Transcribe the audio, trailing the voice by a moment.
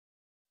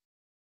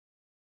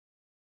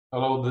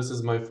Hello, this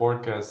is my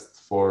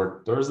forecast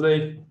for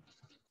Thursday.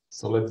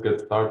 So let's get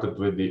started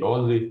with the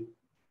Aussie.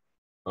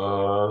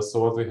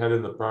 So what we had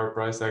in the prior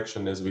price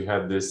action is we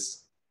had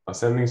this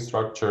ascending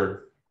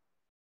structure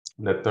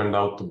that turned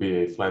out to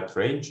be a flat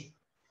range.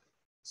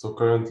 So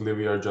currently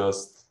we are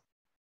just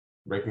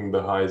breaking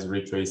the highs,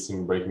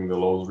 retracing, breaking the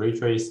lows,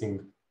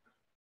 retracing.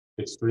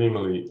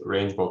 Extremely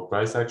range-bound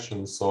price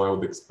action. So I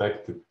would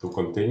expect it to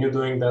continue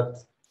doing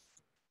that.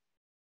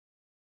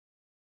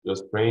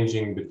 Just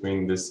ranging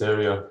between this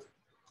area.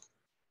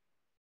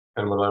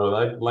 And what I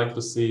would like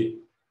to see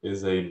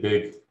is a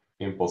big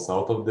impulse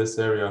out of this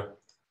area.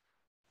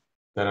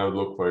 Then I would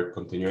look for a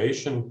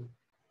continuation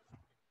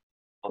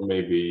or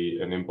maybe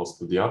an impulse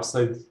to the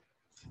upside.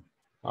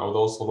 I would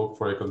also look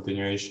for a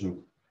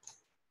continuation,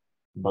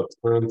 but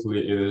currently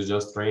it is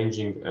just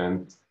ranging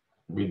and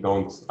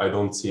I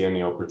don't see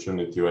any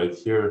opportunity right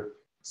here.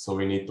 So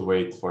we need to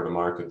wait for the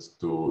market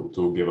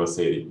to give us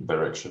a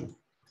direction.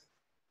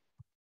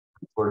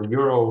 For the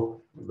euro,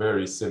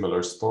 very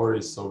similar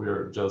story. So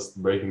we're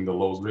just breaking the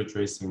lows,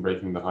 retracing,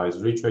 breaking the highs,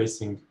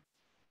 retracing,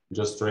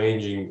 just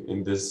ranging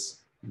in this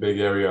big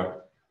area.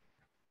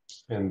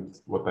 And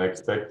what I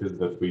expect is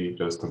that we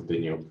just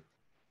continue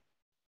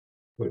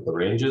with the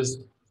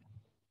ranges.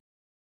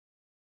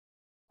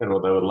 And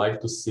what I would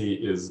like to see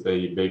is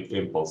a big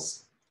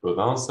impulse to the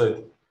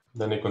downside,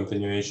 then a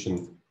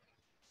continuation.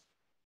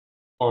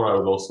 Or I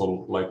would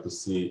also like to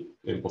see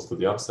impulse to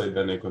the upside,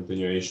 then a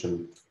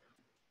continuation.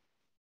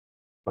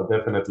 But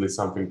definitely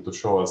something to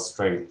show us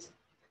strength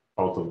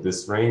out of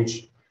this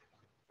range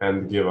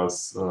and give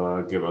us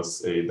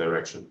a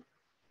direction.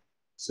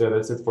 So yeah,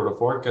 that's it for the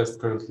forecast.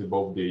 Currently,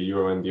 both the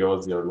euro and the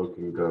Aussie are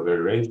looking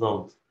very range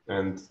bound,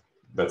 and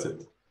that's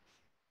it.